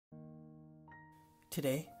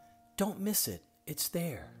today. Don't miss it. It's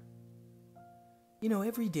there. You know,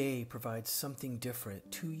 every day provides something different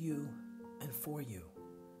to you and for you.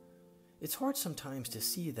 It's hard sometimes to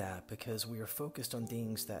see that because we are focused on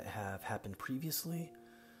things that have happened previously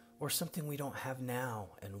or something we don't have now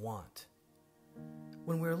and want.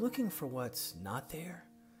 When we're looking for what's not there,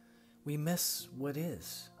 we miss what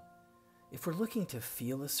is. If we're looking to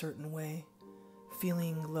feel a certain way,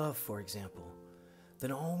 feeling love, for example,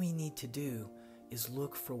 then all we need to do is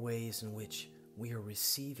look for ways in which we are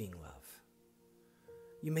receiving love.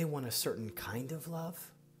 You may want a certain kind of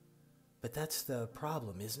love, but that's the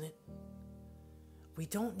problem, isn't it? We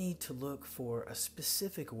don't need to look for a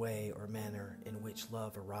specific way or manner in which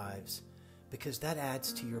love arrives, because that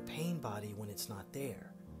adds to your pain body when it's not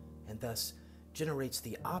there, and thus generates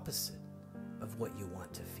the opposite of what you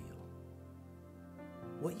want to feel.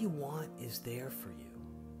 What you want is there for you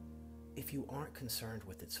if you aren't concerned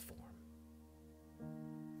with its form.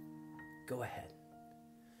 Go ahead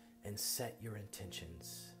and set your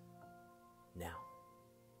intentions now.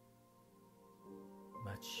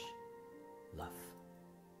 Much